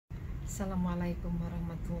Assalamualaikum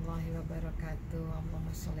warahmatullahi wabarakatuh.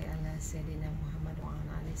 Allahumma sholli ala Sayyidina Muhammad wa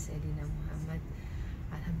ala ali Sayyidina Muhammad.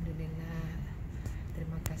 Alhamdulillah.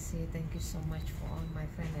 Terima kasih. Thank you so much for all my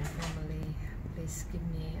friends and family. Please keep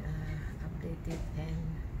me updated and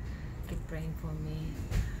keep praying for me.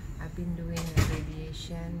 I've been doing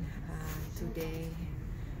radiation today,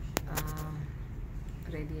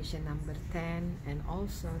 radiation number 10, and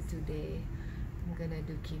also today I'm gonna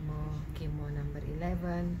do chemo number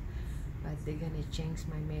 11. But they're gonna change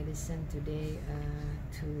my medicine today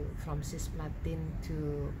from cisplatin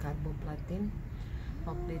to carboplatin.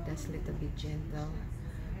 Hopefully that's a little bit gentle.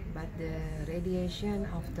 But the radiation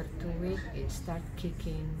after 2 weeks it start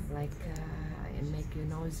kicking, like it make you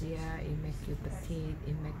nausea, it make you fatigue,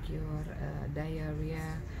 it make your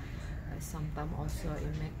diarrhea. Sometimes also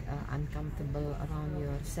it make uncomfortable around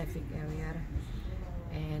your cervic area.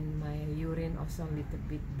 And my urine also a little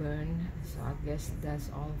bit burned, so I guess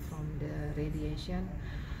that's all from the radiation.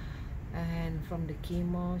 And from the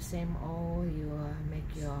chemo, same old, you make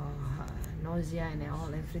your nausea and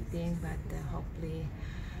all everything, but hopefully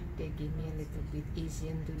they give me a little bit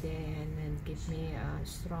easier today and then keep me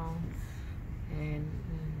strong. And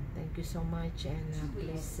thank you so much, and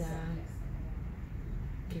please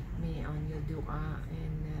keep me on your dua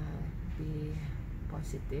and be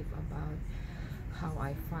positive about how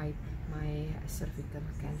I fight my cervical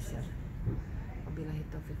cancer. Wabillahi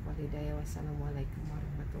taufiq wal hidayah. Wassalamualaikum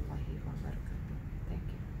warahmatullahi wabarakatuh.